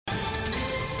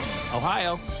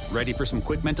Ohio, ready for some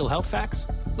quick mental health facts?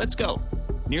 Let's go.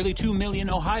 Nearly 2 million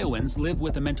Ohioans live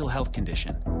with a mental health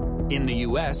condition. In the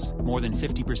U.S., more than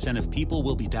 50% of people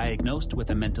will be diagnosed with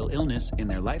a mental illness in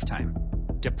their lifetime.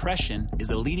 Depression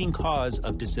is a leading cause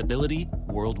of disability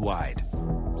worldwide.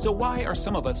 So why are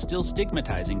some of us still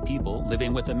stigmatizing people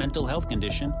living with a mental health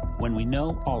condition when we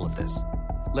know all of this?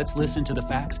 Let's listen to the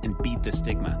facts and beat the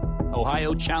stigma.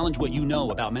 Ohio, challenge what you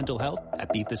know about mental health at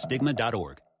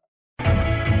beatthestigma.org.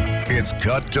 It's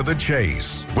Cut to the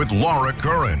Chase with Laura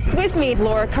Curran. With me,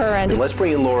 Laura Curran. Let's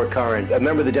bring in Laura Curran, a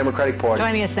member of the Democratic Party.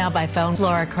 Joining us now by phone,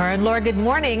 Laura Curran. Laura, good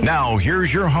morning. Now,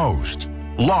 here's your host,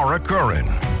 Laura Curran.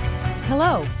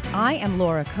 Hello, I am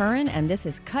Laura Curran, and this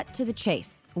is Cut to the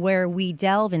Chase, where we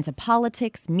delve into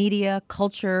politics, media,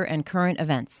 culture, and current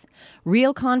events.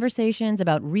 Real conversations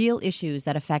about real issues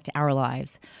that affect our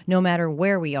lives, no matter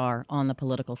where we are on the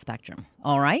political spectrum.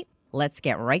 All right, let's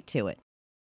get right to it.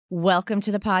 Welcome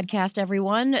to the podcast,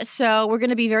 everyone. So we're going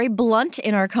to be very blunt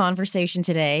in our conversation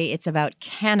today. It's about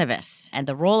cannabis and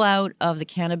the rollout of the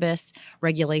cannabis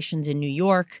regulations in New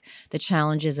York, the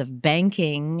challenges of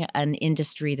banking an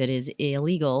industry that is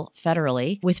illegal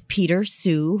federally, with Peter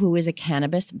Su, who is a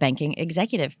cannabis banking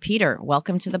executive. Peter,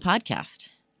 welcome to the podcast.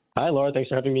 Hi, Laura. Thanks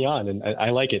for having me on. And I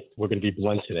like it. We're going to be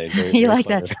blunt today. You like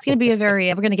that? It's going to be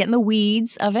we're going to get in the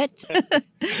weeds of it.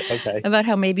 Okay. About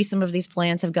how maybe some of these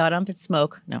plants have got up in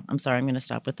smoke. No, I'm sorry. I'm going to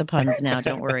stop with the puns now.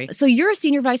 Don't worry. So you're a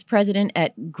senior vice president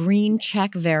at Green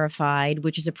Check Verified,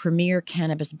 which is a premier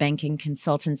cannabis banking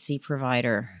consultancy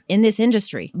provider in this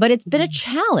industry. But it's been a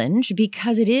challenge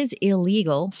because it is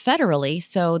illegal federally.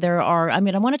 So I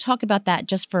want to talk about that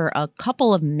just for a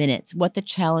couple of minutes, what the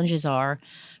challenges are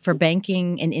for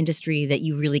banking an industry that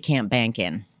you really can't bank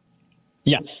in.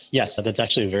 Yes. That's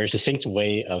actually a very succinct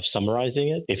way of summarizing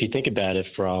it. If you think about it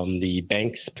from the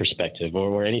bank's perspective,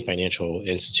 or any financial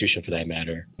institution for that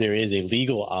matter, there is a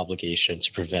legal obligation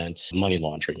to prevent money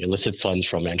laundering, illicit funds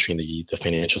from entering the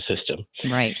financial system.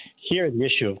 Right. Here, the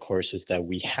issue, of course, is that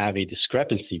we have a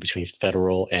discrepancy between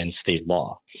federal and state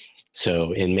law.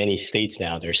 So in many states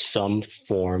now, there's some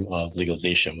form of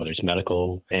legalization, whether it's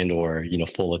medical and or,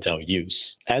 full adult use.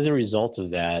 As a result of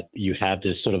that, you have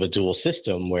this sort of a dual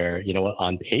system where,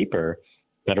 on paper,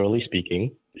 federally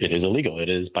speaking, it is illegal. It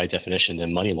is by definition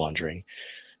then money laundering.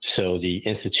 So the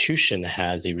institution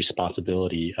has a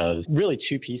responsibility of really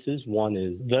two pieces. One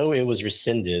is, though it was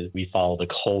rescinded, we follow the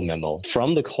Cole Memo.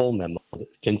 From the Cole Memo,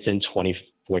 FinCEN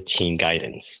 2014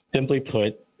 guidance. Simply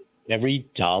put, every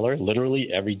dollar, literally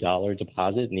every dollar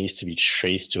deposit needs to be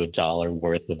traced to a dollar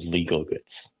worth of legal goods.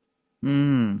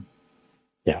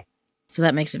 Yeah. So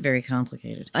that makes it very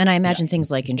complicated. And I imagine things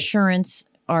like insurance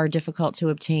are difficult to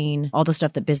obtain, all the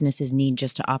stuff that businesses need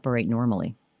just to operate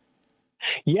normally.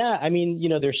 Yeah,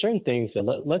 there are certain things that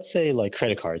let's say like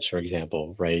credit cards, for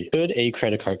example, right? Could a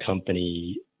credit card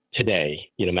company today,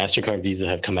 MasterCard, Visa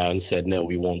have come out and said, no,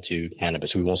 we won't do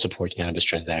cannabis. We won't support cannabis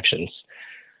transactions.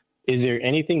 Is there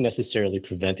anything necessarily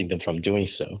preventing them from doing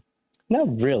so?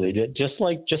 Not really. Just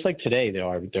like today, there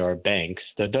are banks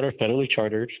that are federally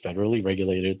chartered, federally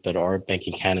regulated, that are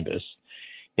banking cannabis.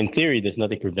 In theory, there's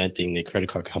nothing preventing the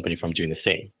credit card company from doing the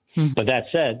same. But that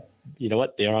said, you know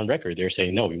what? They're on record. They're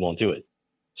saying, no, we won't do it.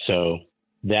 So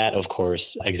that, of course,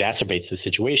 exacerbates the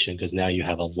situation because now you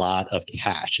have a lot of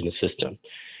cash in the system.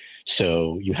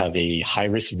 So you have a high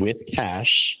risk with cash.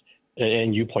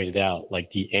 And you pointed out, like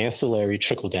the ancillary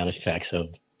trickle-down effects of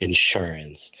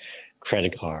insurance,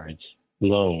 credit cards,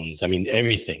 loans,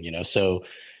 everything, So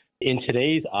in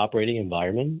today's operating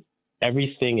environment,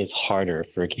 everything is harder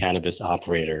for a cannabis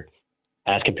operator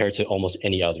as compared to almost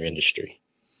any other industry.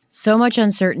 So much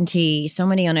uncertainty, so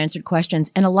many unanswered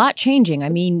questions, and a lot changing.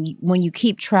 When you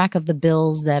keep track of the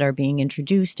bills that are being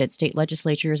introduced at state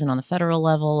legislatures and on the federal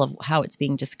level of how it's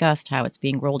being discussed, how it's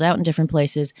being rolled out in different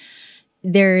places,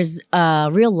 there's a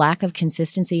real lack of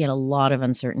consistency and a lot of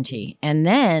uncertainty. And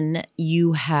then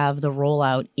you have the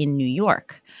rollout in New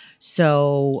York.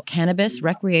 So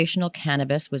recreational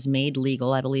cannabis was made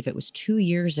legal. I believe it was 2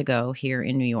 years ago here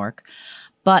in New York.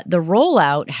 But the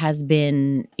rollout has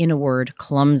been, in a word,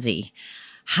 clumsy.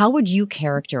 How would you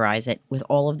characterize it with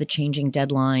all of the changing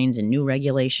deadlines and new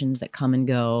regulations that come and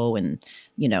go and,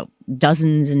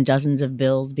 dozens and dozens of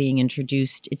bills being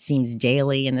introduced, it seems,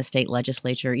 daily in the state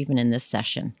legislature, even in this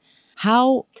session?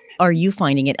 How are you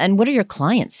finding it? And what are your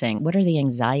clients saying? What are the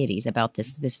anxieties about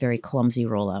this very clumsy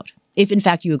rollout? if in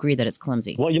fact you agree that it's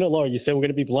clumsy. Well, Laura, you said we're going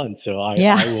to be blunt, so I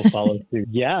will follow suit.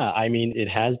 Yeah, I mean, it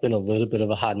has been a little bit of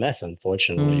a hot mess,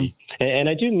 unfortunately. And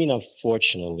I do mean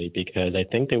unfortunately, because I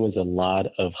think there was a lot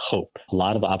of hope, a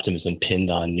lot of optimism pinned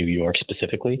on New York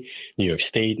specifically, New York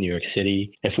State, New York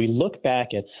City. If we look back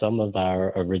at some of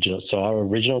our original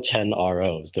 10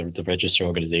 ROs, the registered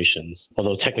organizations,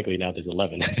 although technically now there's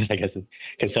 11, I guess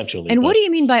conceptually. And what do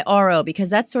you mean by RO? Because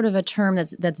that's sort of a term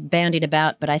that's bandied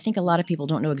about, but I think a lot of people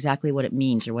don't know exactly what it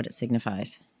means or what it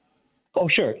signifies. Oh,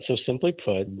 sure. So simply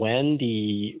put, when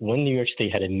New York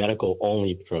State had a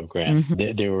medical-only program,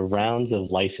 there were rounds of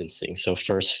licensing. So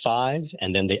first 5,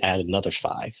 and then they added another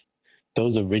 5.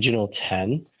 Those original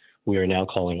 10, we are now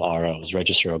calling ROs,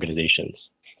 registered organizations.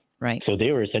 Right. So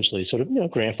they were essentially sort of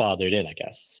grandfathered in, I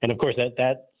guess. And of course,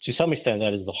 that to some extent,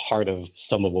 that is the heart of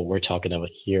some of what we're talking about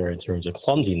here in terms of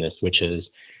clumsiness, which is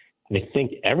I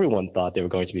think everyone thought they were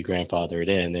going to be grandfathered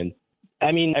in. And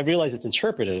I mean, I realize it's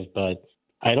interpretive, but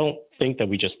I don't think that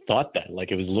we just thought that.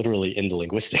 Like, it was literally in the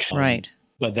linguistics. Right.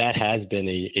 But that has been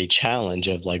a challenge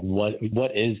of like, what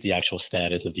is the actual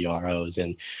status of the ROs,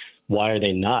 and why are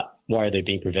they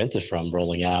being prevented from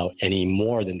rolling out any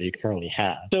more than they currently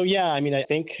have? So, yeah, I mean, I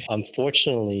think,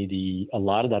 unfortunately, a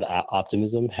lot of that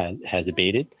optimism has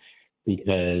abated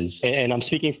because, and I'm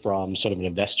speaking from sort of an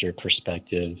investor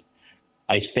perspective,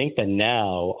 I think that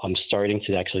now I'm starting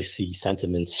to actually see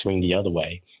sentiment swing the other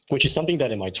way, which is something that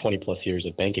in my 20 plus years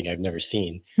of banking, I've never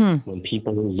seen. When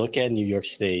people look at New York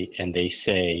State and they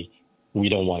say, we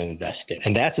don't want to invest in.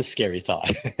 And that's a scary thought.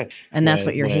 And that's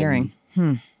what you're hearing.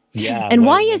 Yeah. And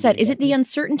why is that? Is it the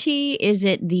uncertainty? Is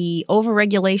it the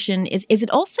overregulation? Is it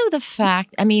also the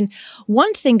fact, I mean,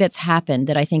 one thing that's happened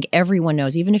that I think everyone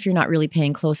knows, even if you're not really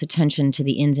paying close attention to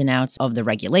the ins and outs of the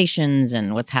regulations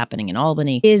and what's happening in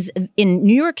Albany, is in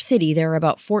New York City, there are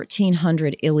about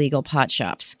 1,400 illegal pot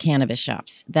shops, cannabis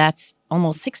shops. That's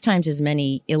almost 6 times as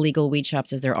many illegal weed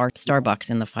shops as there are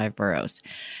Starbucks in the 5 boroughs.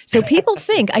 So people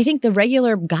I think the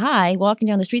regular guy walking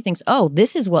down the street thinks, oh,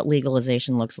 this is what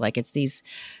legalization looks like. It's these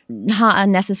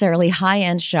unnecessarily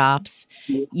high-end shops.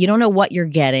 You don't know what you're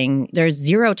getting. There's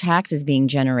zero taxes being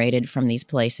generated from these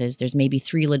places. There's maybe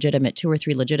 2 or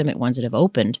 3 legitimate ones that have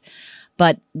opened.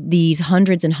 But these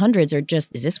hundreds and hundreds are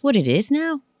just, is this what it is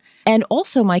now? And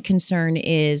also my concern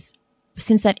is,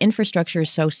 since that infrastructure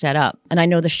is so set up, and I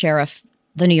know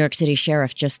the New York City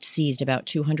sheriff just seized about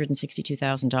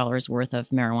 $262,000 worth of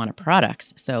marijuana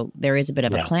products. So there is a bit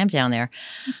of a clampdown there.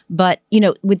 But,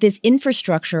 with this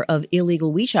infrastructure of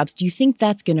illegal weed shops, do you think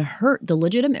that's going to hurt the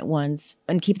legitimate ones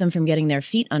and keep them from getting their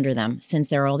feet under them, since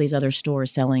there are all these other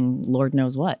stores selling Lord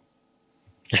knows what?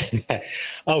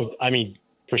 Oh, I mean,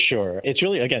 for sure. It's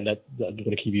really, again, I'm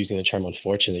going to keep using the term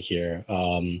unfortunate here.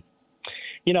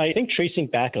 I think tracing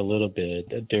back a little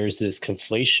bit, there's this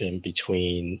conflation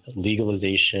between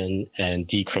legalization and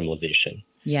decriminalization.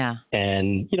 Yeah.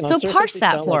 And, so parse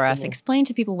that for us. Explain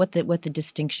to people what the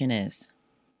distinction is.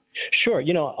 Sure.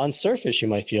 On surface, you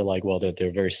might feel like, well,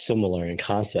 they're very similar in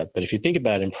concept. But if you think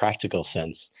about it in practical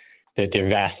sense, that they're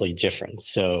vastly different.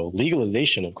 So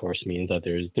legalization, of course, means that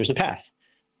there's a path.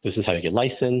 This is how you get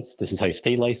licensed. This is how you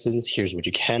stay licensed. Here's what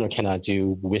you can or cannot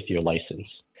do with your license.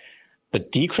 But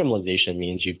decriminalization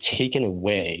means you've taken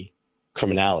away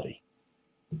criminality.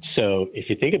 So if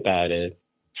you think about it,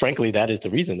 frankly, that is the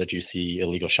reason that you see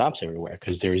illegal shops everywhere,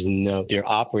 because they're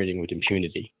operating with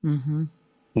impunity. Mm-hmm.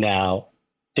 Now,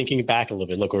 thinking back a little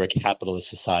bit, look, we're a capitalist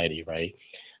society, right?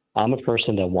 I'm a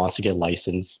person that wants to get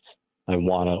licensed. I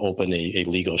want to open a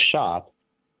legal shop.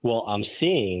 Well, I'm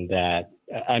seeing that,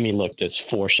 look, there's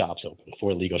 4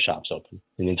 legal shops open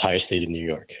in the entire state of New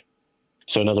York.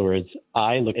 So in other words,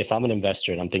 if I'm an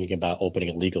investor and I'm thinking about opening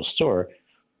a legal store,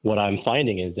 what I'm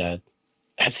finding is that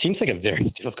seems like a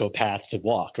very difficult path to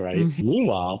walk, right? Mm-hmm.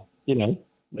 Meanwhile,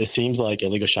 it seems like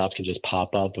illegal shops can just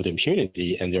pop up with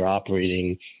impunity, and they're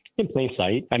operating in plain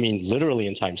sight. Literally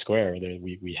in Times Square,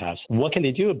 we have. What can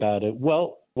they do about it?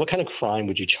 Well, what kind of crime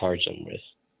would you charge them with?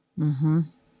 Mm-hmm.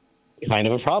 Kind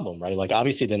of a problem, right? Like,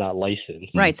 obviously they're not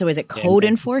licensed. Right. So is it code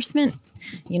enforcement?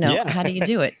 How do you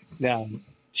do it? Now,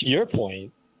 to your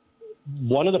point,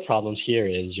 one of the problems here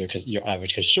is your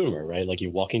average consumer, right? Like,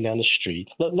 you're walking down the street.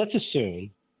 Let's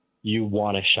assume you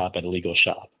want to shop at a legal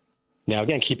shop. Now,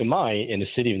 again, keep in mind, in the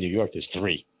city of New York, there's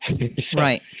 3.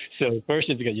 Right. So first,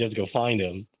 you have to go find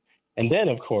them. And then,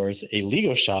 of course, a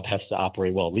legal shop has to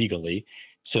operate legally.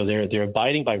 So they're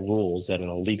abiding by rules that an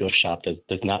illegal shop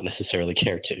does not necessarily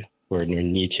care to or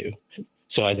need to.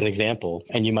 So as an example,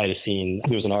 and you might have seen,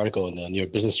 there was an article in the New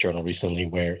York Business Journal recently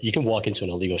where you can walk into an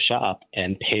illegal shop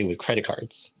and pay with credit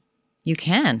cards. You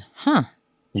can, huh?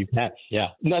 You can, yeah.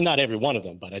 Not every one of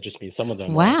them, but I just mean some of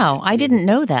them. Wow, I didn't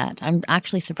know that. I'm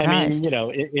actually surprised. I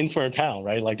mean, in for a pound,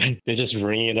 right? Like they're just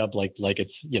ringing it up like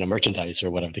it's, merchandise or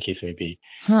whatever the case may be.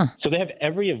 Huh. So they have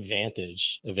every advantage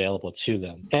available to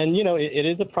them. And, it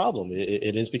is a problem.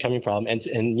 It is becoming a problem.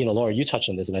 And Laura, you touched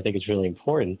on this, and I think it's really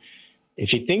important.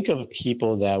 If you think of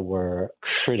people that were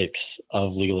critics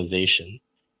of legalization,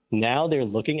 now they're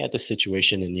looking at the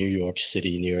situation in New York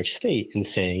City, New York State, and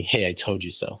saying, hey, I told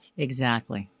you so.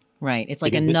 Exactly. Right. It's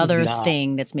like Because another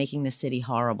thing that's making the city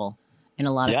horrible in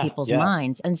a lot of people's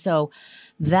minds. And so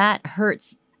that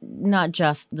hurts not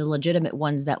just the legitimate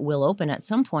ones that will open at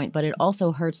some point, but it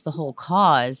also hurts the whole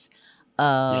cause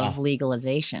of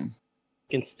legalization.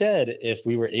 Instead, if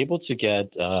we were able to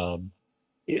get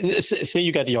say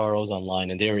you got the ROs online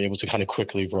and they were able to kind of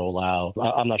quickly roll out,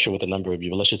 I'm not sure what the number would be,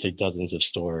 but let's just say dozens of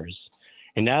stores.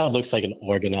 And now it looks like an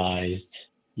organized,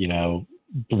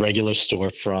 regular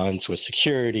storefronts with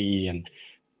security. And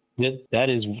that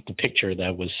is the picture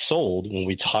that was sold when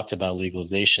we talked about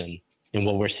legalization. And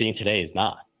what we're seeing today is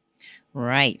not.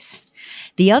 Right.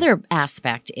 The other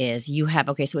aspect is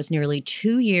so it's nearly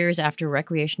 2 years after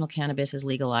recreational cannabis is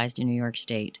legalized in New York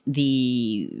State.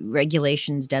 The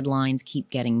regulations, deadlines keep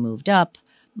getting moved up.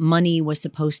 Money was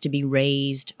supposed to be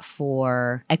raised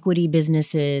for equity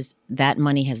businesses. That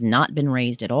money has not been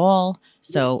raised at all.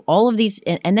 So all of these,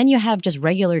 and then you have just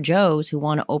regular Joes who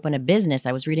want to open a business.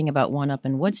 I was reading about one up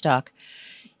in Woodstock.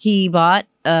 He bought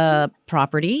a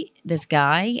property, this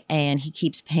guy, and he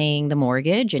keeps paying the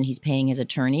mortgage and he's paying his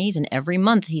attorneys. And every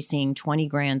month he's seeing 20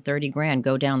 grand, 30 grand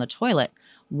go down the toilet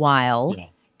while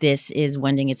this is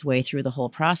wending its way through the whole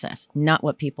process. Not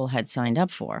what people had signed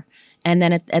up for. And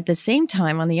then at the same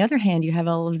time, on the other hand, you have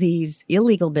all of these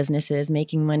illegal businesses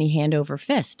making money hand over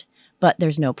fist. But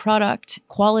there's no product,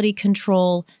 quality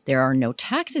control. There are no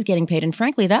taxes getting paid. And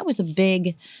frankly, that was a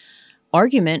big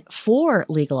argument for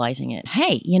legalizing it.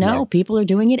 Hey, people are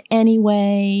doing it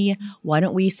anyway. Why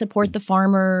don't we support the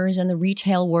farmers and the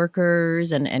retail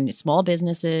workers and small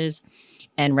businesses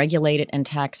and regulate it and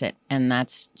tax it? And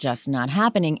that's just not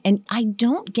happening. And I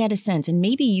don't get a sense, and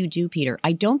maybe you do, Peter,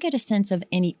 I don't get a sense of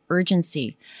any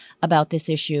urgency about this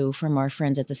issue from our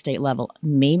friends at the state level.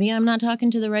 Maybe I'm not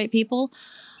talking to the right people.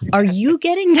 Are you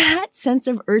getting that sense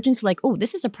of urgency? Like, oh,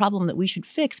 this is a problem that we should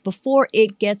fix before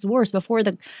it gets worse, before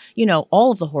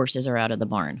all of the horses are out of the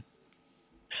barn?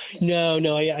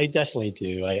 No, I definitely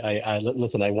do. I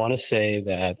listen, I want to say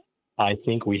that I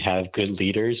think we have good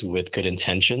leaders with good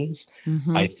intentions.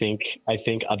 Mm-hmm. I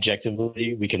think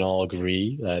objectively we can all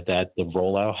agree that the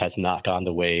rollout has not gone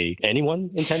the way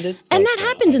anyone intended. And that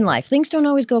happens in life. Things don't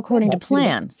always go according to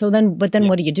plan. So then, what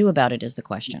do you do about it is the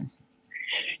question.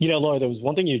 Laura, there was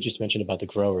one thing you just mentioned about the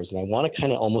growers, and I want to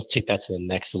kind of almost take that to the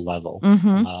next level.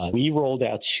 Mm-hmm. We rolled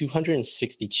out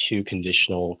 262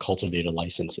 conditional cultivator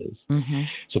licenses. Mm-hmm.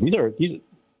 So these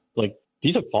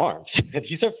are farms.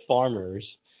 These are farmers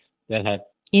that have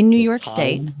in New York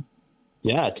State.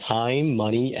 Yeah, time,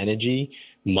 money, energy,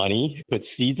 put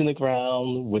seeds in the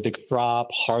ground with the crop,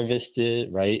 harvest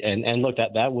it, right? And look,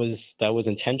 that was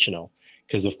intentional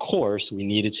because of course we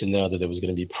needed to know that there was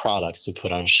going to be products to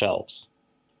put on shelves.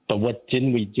 But what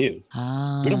didn't we do?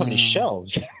 We don't have any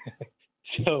shelves.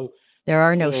 So there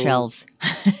are no shelves.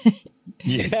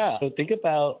 Yeah. So think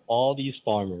about all these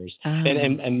farmers.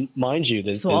 And mind you,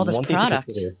 there's all this one product.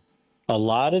 Thing to consider. A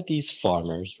lot of these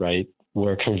farmers, right,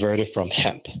 were converted from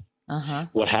hemp. Uh-huh.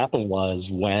 What happened was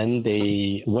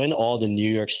when all the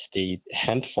New York State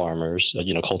hemp farmers,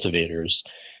 cultivators,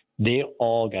 they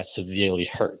all got severely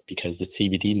hurt because the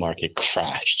CBD market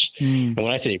crashed. And when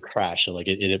I say it crashed, like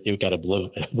it got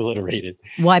obliterated.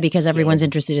 Why? Because everyone's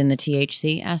interested in the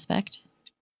THC aspect?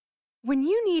 When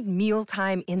you need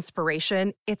mealtime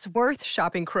inspiration, it's worth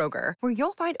shopping Kroger, where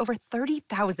you'll find over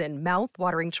 30,000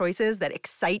 mouth-watering choices that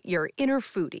excite your inner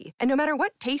foodie. And no matter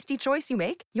what tasty choice you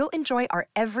make, you'll enjoy our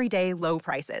everyday low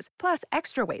prices, plus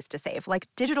extra ways to save, like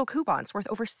digital coupons worth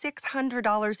over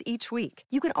 $600 each week.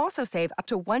 You can also save up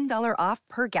to $1 off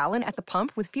per gallon at the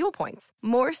pump with fuel points.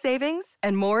 More savings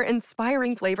and more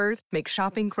inspiring flavors make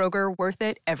shopping Kroger worth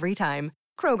it every time.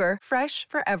 Kroger, fresh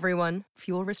for everyone.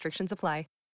 Fuel restrictions apply.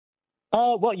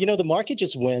 Well, the market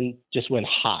just went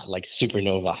hot, like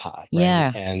supernova hot. Right?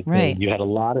 Yeah, and right. You had a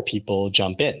lot of people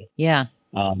jump in. Yeah,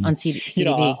 on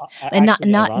CBD. And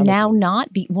not.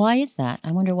 Why is that?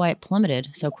 I wonder why it plummeted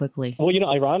so quickly. Well,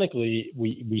 ironically,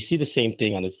 we see the same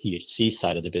thing on the THC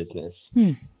side of the business.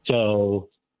 So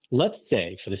let's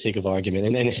say, for the sake of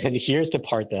argument, and here's the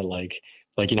part that like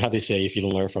how they say, if you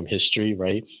don't learn from history,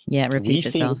 right? Yeah, it repeats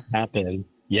itself. This happen.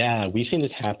 Yeah, we've seen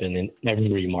this happen in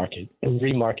every market.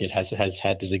 Every market has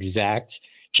had this exact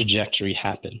trajectory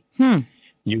happen.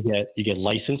 You get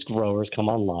licensed growers come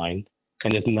online,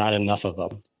 and there's not enough of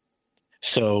them.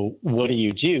 So what do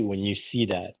you do when you see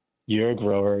that? You're a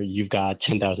grower, you've got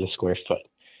 10,000 square foot.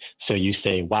 So you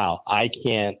say, wow, I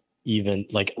can't even,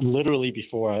 like literally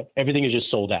before, everything is just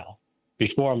sold out.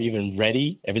 Before I'm even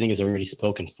ready, everything is already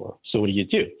spoken for. So what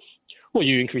do? Well,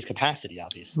 you increase capacity,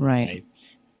 obviously. Right?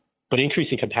 But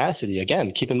increasing capacity,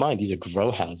 again, keep in mind, these are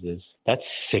grow houses. That's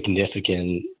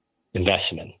significant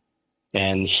investment.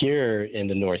 And here in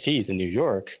the Northeast, in New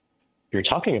York, you're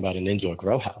talking about an indoor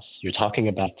grow house. You're talking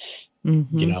about,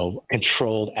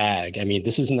 controlled ag. I mean,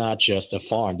 this is not just a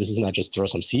farm. This is not just throw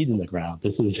some seeds in the ground.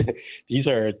 These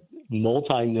are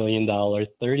multi-million dollar,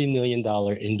 $30 million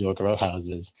indoor grow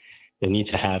houses that need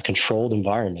to have controlled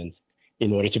environments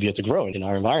in order to be able to grow in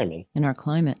our environment. In our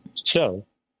climate. So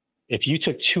if you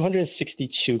took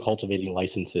 262 cultivating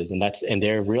licenses and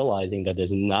they're realizing that there's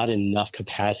not enough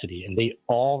capacity and they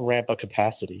all ramp up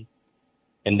capacity,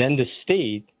 and then the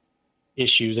state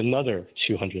issues another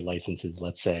 200 licenses,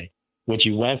 let's say, what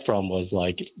you went from was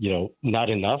not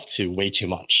enough to way too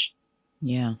much.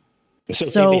 Yeah. So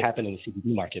same thing happened in the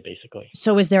CBD market, basically.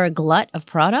 So is there a glut of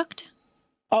product?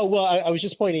 Oh, well, I was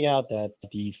just pointing out that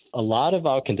a lot of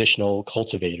our conditional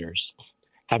cultivators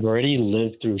have already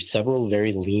lived through several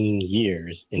very lean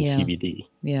years in CBD.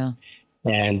 Yeah.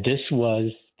 And this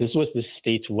was the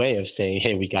state's way of saying,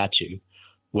 hey, we got you.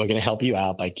 We're going to help you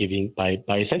out by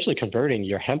essentially converting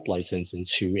your hemp license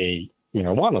into a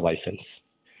marijuana license.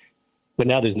 But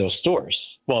now there's no stores.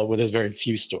 Well, there's very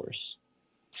few stores.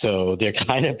 So they're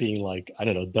kind of being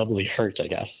doubly hurt, I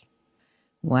guess.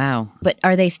 Wow. But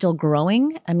are they still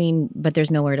growing? I mean, but there's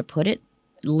nowhere to put it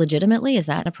legitimately? Is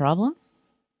that a problem?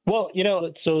 Well,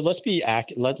 so let's be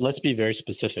very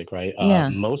specific, right?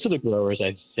 Most of the growers,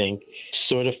 I think,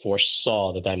 sort of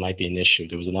foresaw that might be an issue.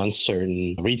 There was an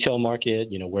uncertain retail market,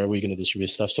 where are we going to distribute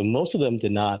stuff? So most of them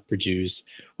did not produce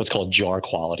what's called jar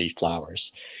quality flowers.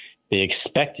 They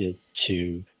expected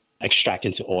to extract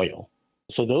into oil.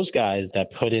 So those guys that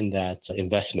put in that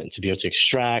investment to be able to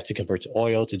extract, to convert to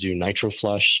oil, to do nitro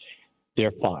flush,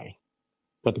 they're fine.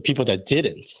 But the people that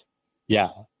didn't,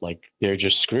 they're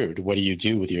just screwed. What do you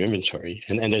do with your inventory?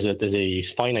 And there's a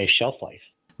finite shelf life.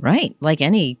 Right, like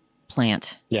any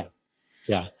plant. Yeah.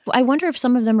 I wonder if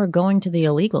some of them are going to the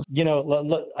illegal.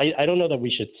 I don't know that we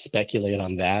should speculate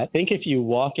on that. I think if you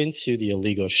walk into the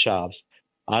illegal shops,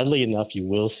 oddly enough, you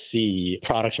will see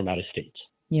products from out of state.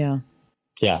 Yeah.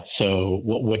 Yeah. So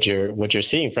what you're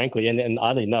seeing, frankly, and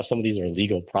oddly enough, some of these are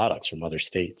legal products from other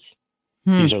states.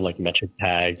 These are like metric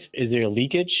tags. Is there a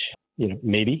leakage?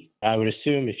 Maybe. I would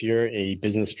assume if you're a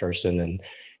business person and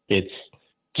it's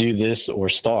do this or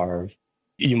starve,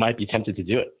 you might be tempted to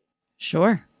do it.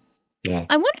 Sure. Yeah.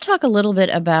 I want to talk a little bit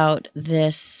about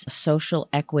this social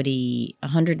equity,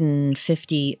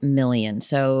 $150 million.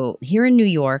 So here in New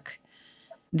York,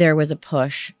 there was a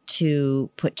push to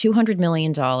put $200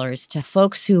 million to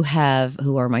folks who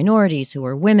are minorities, who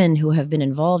are women, who have been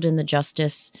involved in the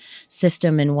justice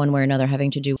system in one way or another having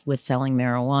to do with selling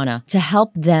marijuana, to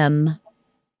help them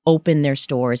open their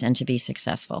stores and to be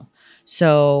successful.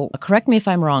 So correct me if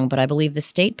I'm wrong, but I believe the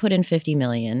state put in $50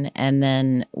 million and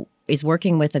then is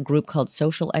working with a group called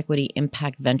Social Equity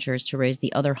Impact Ventures to raise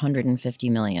the other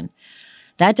 $150 million.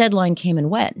 That deadline came and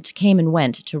went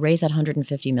to raise that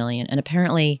 $150 million, and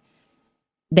apparently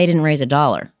they didn't raise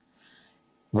 $1.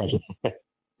 Right.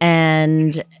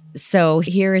 And so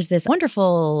here is this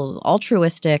wonderful,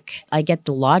 altruistic, I get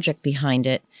the logic behind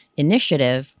it,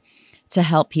 initiative to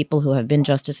help people who have been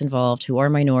justice involved, who are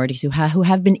minorities, who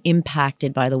have been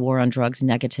impacted by the war on drugs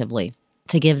negatively,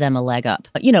 to give them a leg up.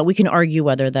 We can argue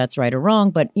whether that's right or wrong,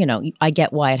 but, I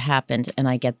get why it happened, and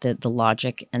I get the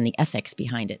logic and the ethics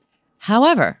behind it.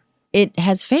 However, it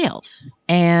has failed,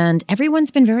 and everyone's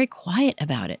been very quiet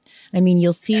about it. I mean,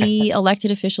 you'll see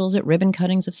elected officials at ribbon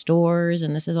cuttings of stores,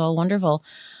 and this is all wonderful.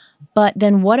 But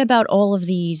then what about all of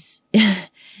these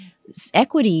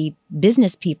equity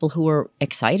business people who are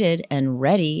excited and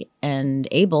ready and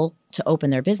able to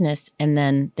open their business, and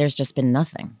then there's just been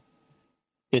nothing?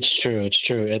 It's true.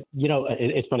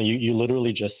 It's funny. You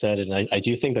literally just said it. And I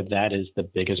do think that is the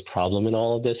biggest problem in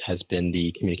all of this has been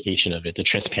the communication of it, the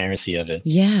transparency of it.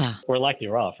 Yeah. Or lack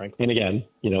thereof, frankly. And again,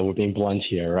 we're being blunt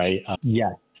here, right?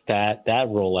 Yes, that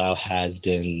rollout has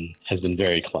been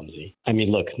very clumsy. I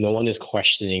mean, look, no one is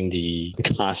questioning the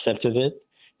concept of it.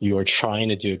 You are trying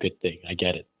to do a good thing. I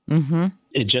get it. Mm-hmm.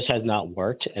 It just has not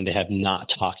worked, and they have not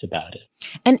talked about it.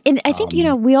 And I think,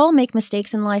 we all make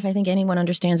mistakes in life. I think anyone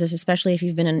understands this, especially if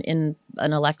you've been in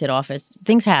an elected office.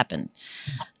 Things happen.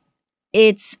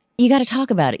 You got to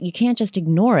talk about it. You can't just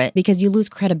ignore it because you lose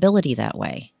credibility that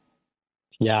way.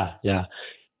 Yeah.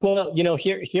 Well,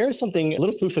 here's something, a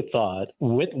little food for thought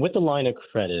with the line of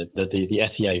credit, the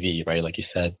SEIV, right? Like you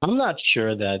said, I'm not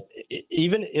sure that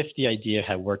even if the idea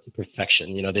had worked to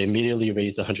perfection, they immediately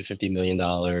raised $150 million.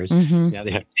 Mm-hmm. Now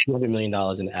they have $200 million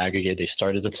in aggregate. They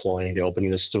started deploying, they're opening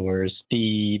the stores.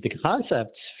 The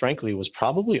concept, frankly, was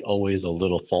probably always a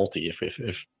little faulty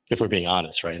if we're being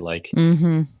honest, right? Like,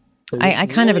 mm-hmm. I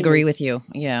kind of agree with you.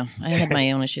 Yeah, I had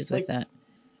my own issues with that.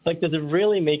 Like, does it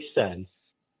really make sense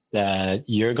that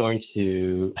you're going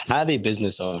to have a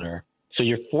business owner, so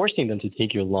you're forcing them to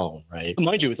take your loan, right?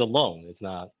 Mind you, it's a loan.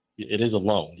 It is a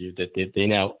loan. They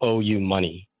now owe you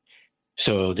money.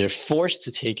 So they're forced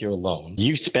to take your loan.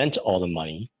 You spent all the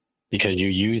money because you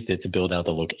used it to build out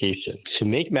the location. To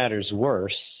make matters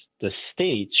worse, the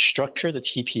state structured the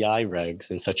TPI regs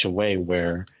in such a way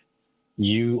where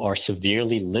you are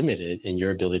severely limited in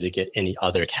your ability to get any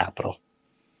other capital.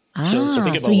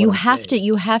 So you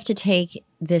have to take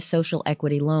this social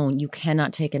equity loan. You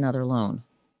cannot take another loan.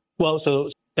 Well, so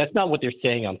that's not what they're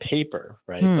saying on paper,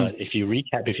 right? But if you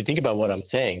think about what I'm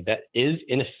saying, that is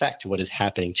in effect what is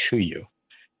happening to you.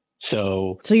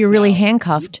 So you're really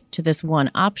handcuffed to this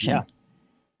one option. Yeah.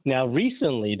 Now,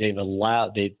 recently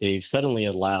they've suddenly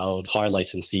allowed car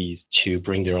licensees to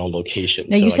bring their own location.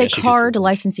 Now, you say card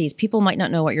licensees. People might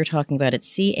not know what you're talking about. It's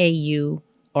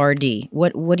CAURD.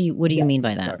 What do you mean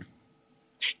by that? Sorry.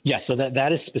 Yeah, so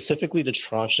that is specifically the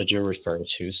tranche that you're referring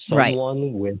to.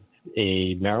 Someone with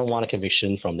a marijuana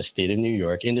conviction from the state of New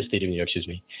York, and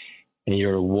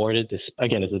you're awarded this.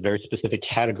 Again, it's a very specific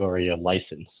category of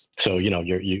license. So you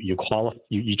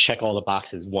check all the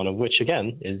boxes. One of which,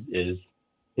 again, is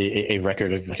a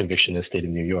record of conviction in the state of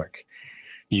New York.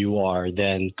 You are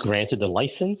then granted the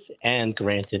license and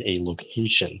granted a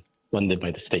location funded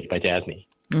by the state, by DASME.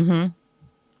 Mm-hmm.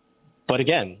 But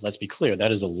again, let's be clear,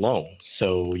 that is a loan.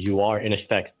 So you are, in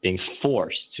effect, being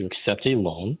forced to accept a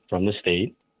loan from the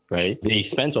state, right? They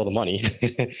spent all the money.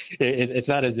 It's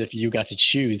not as if you got to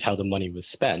choose how the money was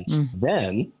spent. Mm-hmm.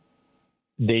 Then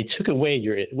they took away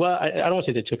I don't want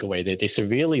to say they took away. They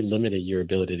severely limited your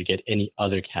ability to get any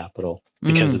other capital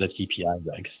because of the TPI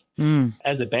regs. Mm.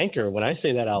 As a banker, when I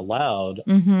say that out loud,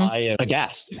 mm-hmm. I am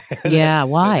aghast. Yeah,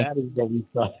 why? That is what we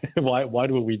thought. Why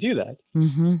do we do that?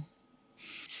 Mm-hmm.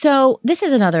 So this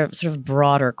is another sort of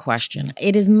broader question.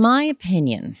 It is my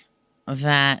opinion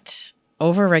that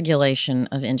overregulation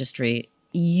of industry,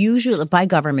 usually by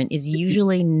government, is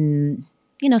usually,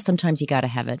 sometimes you got to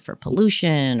have it for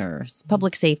pollution or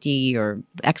public safety or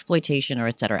exploitation or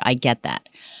et cetera. I get that.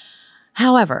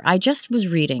 However, I just was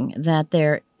reading that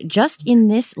just in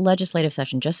this legislative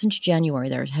session, just since January,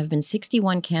 there have been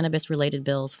 61 cannabis-related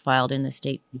bills filed in the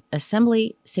state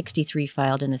assembly, 63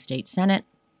 filed in the state senate.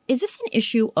 Is this an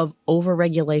issue of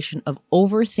overregulation, of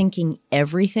overthinking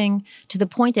everything to the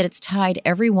point that it's tied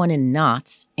everyone in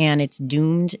knots and it's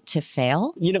doomed to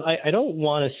fail? I don't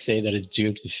want to say that it's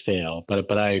doomed to fail,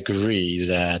 but I agree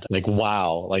that,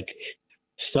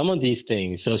 some of these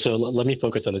things. So let me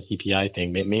focus on the TPI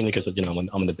thing, mainly because I'm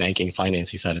on the banking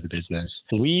financing side of the business.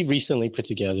 We recently put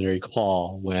together a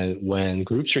call when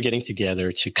groups were getting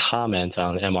together to comment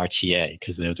on MRTA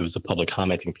because there was a public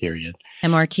commenting period.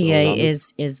 MRTA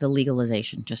is the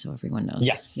legalization, just so everyone knows.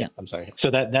 Yes. Yeah. I'm sorry. So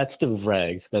that's the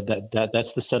regs. That's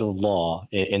the set of law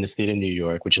in the state of New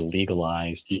York which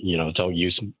legalized adult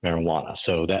use marijuana.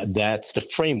 So that's the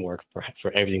framework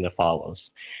for everything that follows.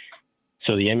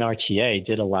 So the MRTA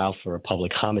did allow for a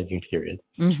public commenting period.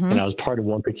 Mm-hmm. And I was part of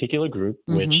one particular group,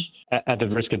 which, at the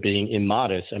risk of being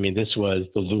immodest, this was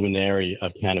the luminary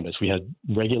of cannabis. We had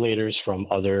regulators from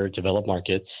other developed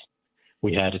markets.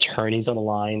 We had attorneys on the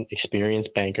line,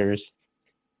 experienced bankers,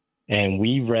 and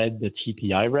we read the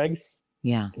TPI regs.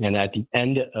 Yeah. And at the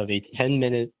end of a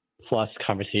 10-minute plus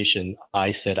conversation,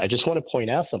 I said, I just want to point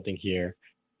out something here.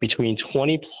 Between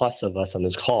 20 plus of us on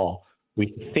this call,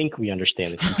 we think we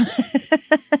understand it.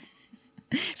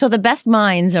 So the best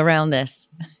minds around this,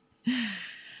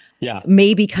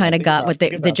 maybe kind of got what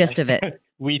the gist of it.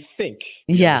 We think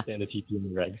we understand the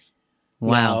TPM regs.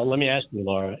 Wow. Now, let me ask you,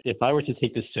 Laura, if I were to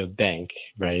take this to a bank,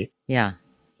 right? Yeah.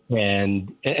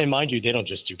 And mind you, they don't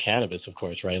just do cannabis, of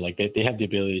course, right? Like they have the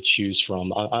ability to choose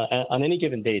from on any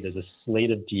given day. There's a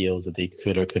slate of deals that they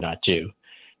could or could not do.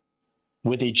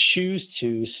 Would they choose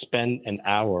to spend an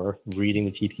hour reading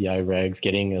the TPI regs,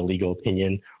 getting a legal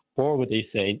opinion, or would they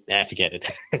say, forget it?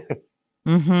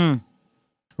 Mm-hmm.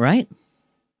 Right.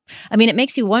 It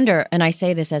makes you wonder, and I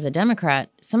say this as a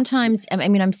Democrat, sometimes,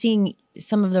 I'm seeing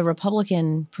some of the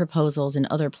Republican proposals in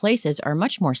other places are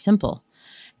much more simple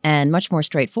and much more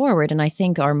straightforward, and I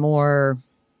think are more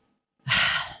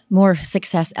More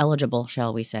success eligible,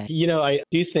 shall we say. I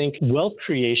do think wealth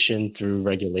creation through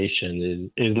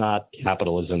regulation is not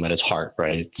capitalism at its heart,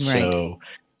 right?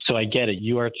 So I get it.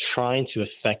 You are trying to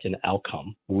affect an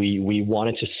outcome. We want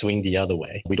it to swing the other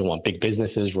way. We don't want big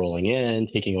businesses rolling in,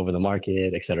 taking over the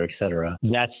market, et cetera, et cetera.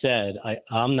 That said,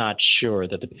 I'm not sure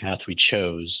that the path we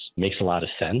chose makes a lot of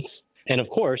sense. And of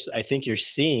course, I think you're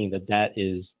seeing that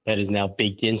is now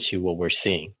baked into what we're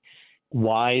seeing.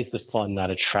 Why is the fund not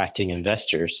attracting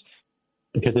investors?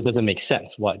 Because it doesn't make sense.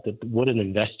 Are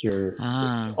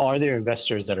there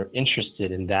investors that are interested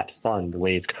in that fund the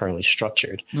way it's currently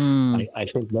structured? I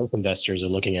think most investors are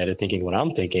looking at it thinking what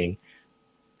I'm thinking,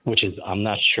 which is I'm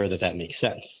not sure that makes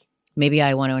sense. Maybe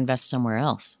I want to invest somewhere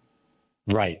else.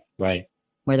 Right.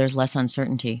 Where there's less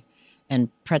uncertainty and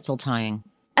pretzel tying.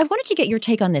 I wanted to get your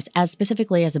take on this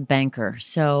specifically as a banker.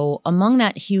 So among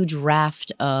that huge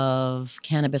raft of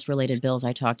cannabis-related bills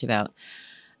I talked about,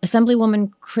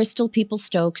 Assemblywoman Crystal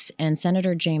Peoples-Stokes and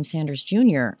Senator James Sanders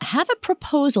Jr. have a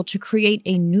proposal to create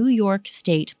a New York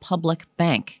State public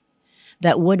bank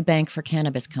that would bank for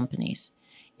cannabis companies.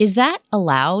 Is that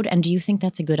allowed, and do you think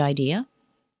that's a good idea?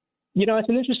 It's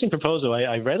an interesting proposal.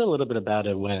 I read a little bit about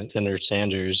it when Senator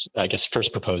Sanders,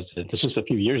 first proposed it. This was a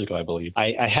few years ago, I believe.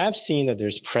 I have seen that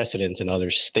there's precedent in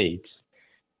other states.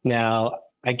 Now,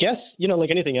 I guess, like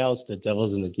anything else, the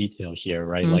devil's in the detail here,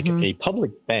 right? Mm-hmm. Like a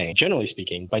public bank, generally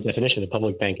speaking, by definition, a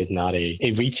public bank is not a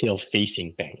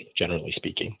retail-facing bank, generally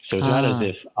speaking. So it's not as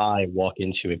if I walk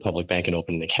into a public bank and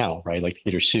open an account, right? Like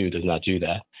Peter Sue does not do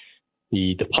that.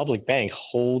 The public bank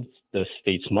holds the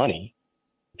state's money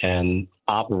and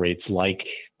operates like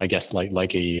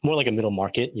a more like a middle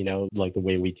market, like the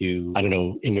way we do,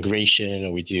 immigration,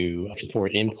 or we do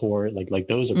export import, like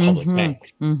those are public banks.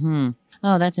 Mm-hmm.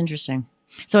 Oh, that's interesting.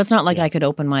 So it's not like I could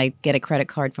get a credit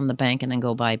card from the bank and then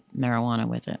go buy marijuana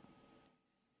with it.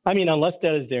 I mean, unless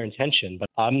that is their intention, but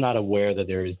I'm not aware that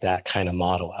there is that kind of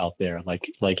model out there. Like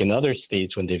in other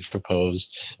states, when they've proposed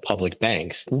public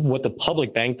banks, what the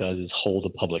public bank does is hold the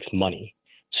public's money.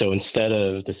 So instead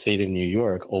of the state of New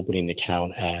York opening an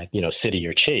account at, Citi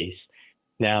or Chase,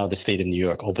 now the state of New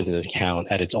York opens an account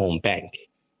at its own bank.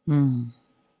 Mm.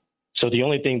 So the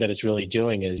only thing that it's really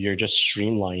doing is you're just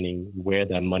streamlining where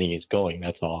that money is going.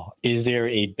 That's all. Is there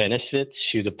a benefit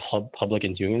to the public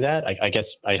in doing that? I guess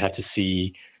I have to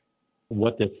see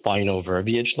what the final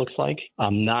verbiage looks like.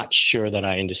 I'm not sure that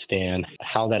I understand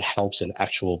how that helps an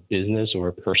actual business or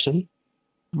a person.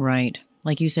 Right.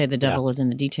 Like you say, the devil is in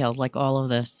the details, like all of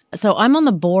this. So I'm on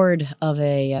the board of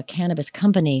a cannabis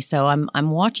company, so I'm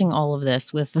watching all of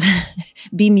this with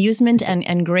bemusement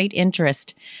and great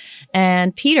interest.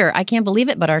 And Peter, I can't believe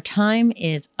it, but our time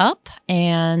is up.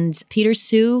 And Peter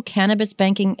Sue, cannabis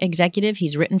banking executive,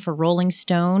 he's written for Rolling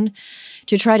Stone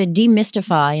to try to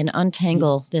demystify and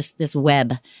untangle this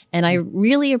web. And I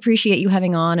really appreciate you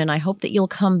having on, and I hope that you'll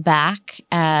come back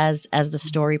as the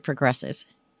story progresses.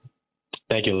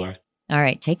 Thank you, Laura. All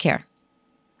right. Take care.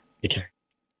 Take care.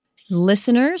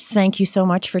 Listeners, thank you so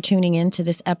much for tuning in to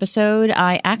this episode.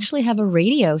 I actually have a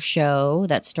radio show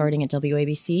that's starting at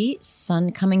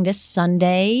WABC, coming this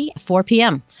Sunday, 4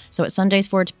 p.m. So it's Sundays,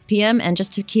 4 p.m. And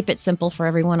just to keep it simple for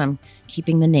everyone, I'm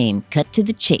keeping the name Cut to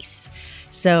the Chase.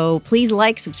 So please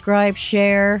like, subscribe,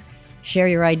 share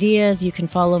your ideas. You can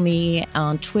follow me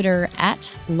on Twitter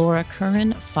at Laura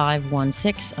Curran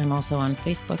 516. I'm also on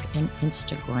Facebook and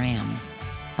Instagram.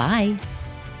 Bye.